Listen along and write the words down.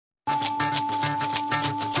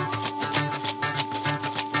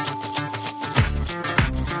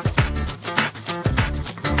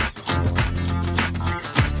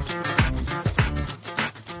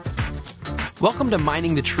Welcome to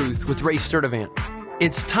Mining the Truth with Ray Sturdivant.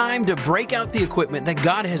 It's time to break out the equipment that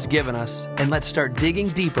God has given us and let's start digging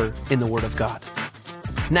deeper in the Word of God.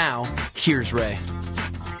 Now, here's Ray.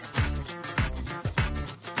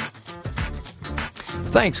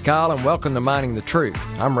 Thanks, Kyle, and welcome to Mining the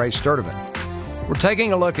Truth. I'm Ray Sturdivant. We're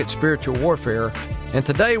taking a look at spiritual warfare, and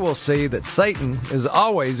today we'll see that Satan is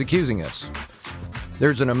always accusing us.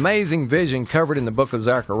 There's an amazing vision covered in the book of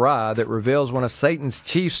Zechariah that reveals one of Satan's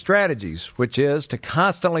chief strategies, which is to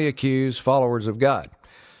constantly accuse followers of God.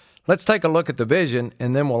 Let's take a look at the vision,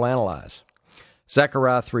 and then we'll analyze.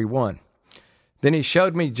 Zechariah 3:1. Then he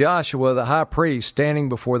showed me Joshua the high priest standing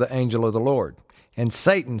before the angel of the Lord, and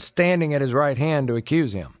Satan standing at his right hand to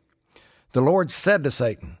accuse him. The Lord said to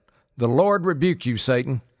Satan, "The Lord rebuke you,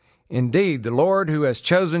 Satan. Indeed, the Lord who has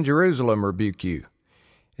chosen Jerusalem rebuke you.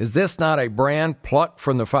 Is this not a brand plucked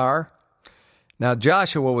from the fire?" Now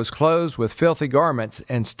Joshua was clothed with filthy garments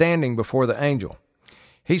and standing before the angel.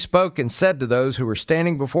 He spoke and said to those who were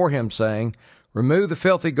standing before him, saying, "Remove the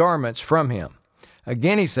filthy garments from him."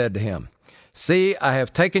 Again he said to him, "See, I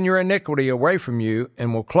have taken your iniquity away from you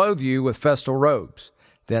and will clothe you with festal robes."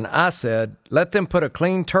 Then I said, "Let them put a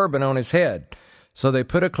clean turban on his head." So they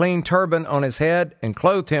put a clean turban on his head and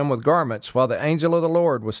clothed him with garments while the angel of the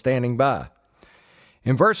Lord was standing by.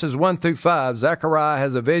 In verses 1 through 5, Zechariah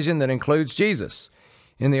has a vision that includes Jesus.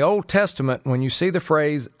 In the Old Testament, when you see the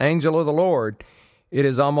phrase angel of the Lord, it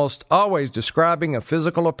is almost always describing a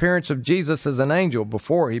physical appearance of Jesus as an angel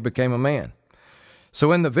before he became a man.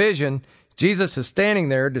 So in the vision, Jesus is standing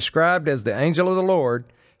there described as the angel of the Lord.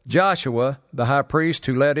 Joshua, the high priest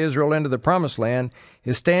who led Israel into the promised land,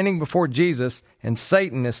 is standing before Jesus, and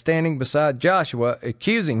Satan is standing beside Joshua,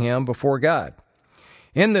 accusing him before God.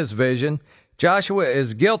 In this vision, Joshua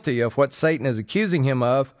is guilty of what Satan is accusing him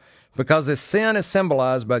of because his sin is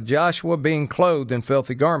symbolized by Joshua being clothed in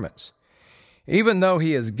filthy garments. Even though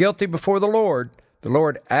he is guilty before the Lord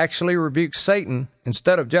actually rebukes Satan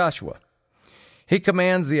instead of Joshua. He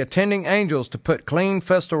commands the attending angels to put clean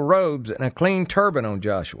festal robes and a clean turban on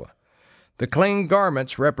Joshua. The clean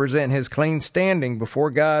garments represent his clean standing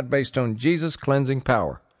before God based on Jesus' cleansing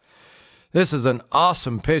power. This is an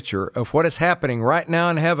awesome picture of what is happening right now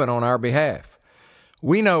in heaven on our behalf.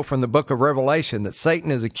 We know from the book of Revelation that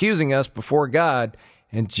Satan is accusing us before God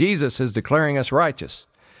and Jesus is declaring us righteous.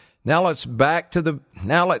 Now let's go back to the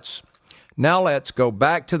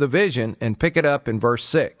vision and pick it up in verse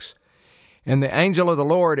 6. And the angel of the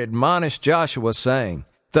Lord admonished Joshua, saying,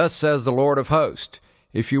 "Thus says the Lord of hosts,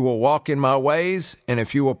 if you will walk in my ways, and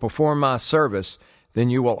if you will perform my service, then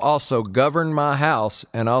you will also govern my house,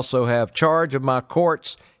 and also have charge of my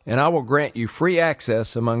courts, and I will grant you free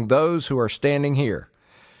access among those who are standing here."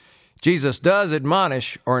 Jesus does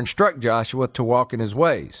admonish or instruct Joshua to walk in his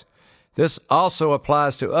ways. This also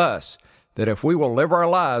applies to us, that if we will live our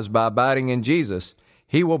lives by abiding in Jesus,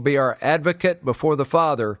 he will be our advocate before the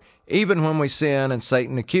Father, even when we sin and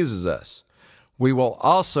Satan accuses us. We will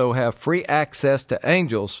also have free access to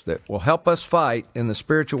angels that will help us fight in the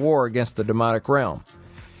spiritual war against the demonic realm.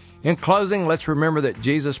 In closing, let's remember that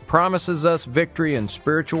Jesus promises us victory in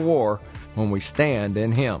spiritual war when we stand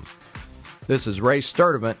in him. This is Ray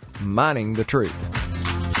Sturdivant, Mining the Truth.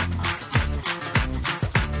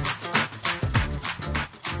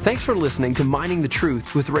 Thanks for listening to Mining the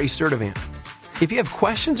Truth with Ray Sturdivant. If you have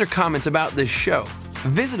questions or comments about this show,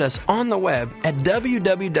 visit us on the web at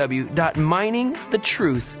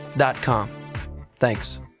www.miningthetruth.com.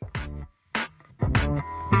 Thanks.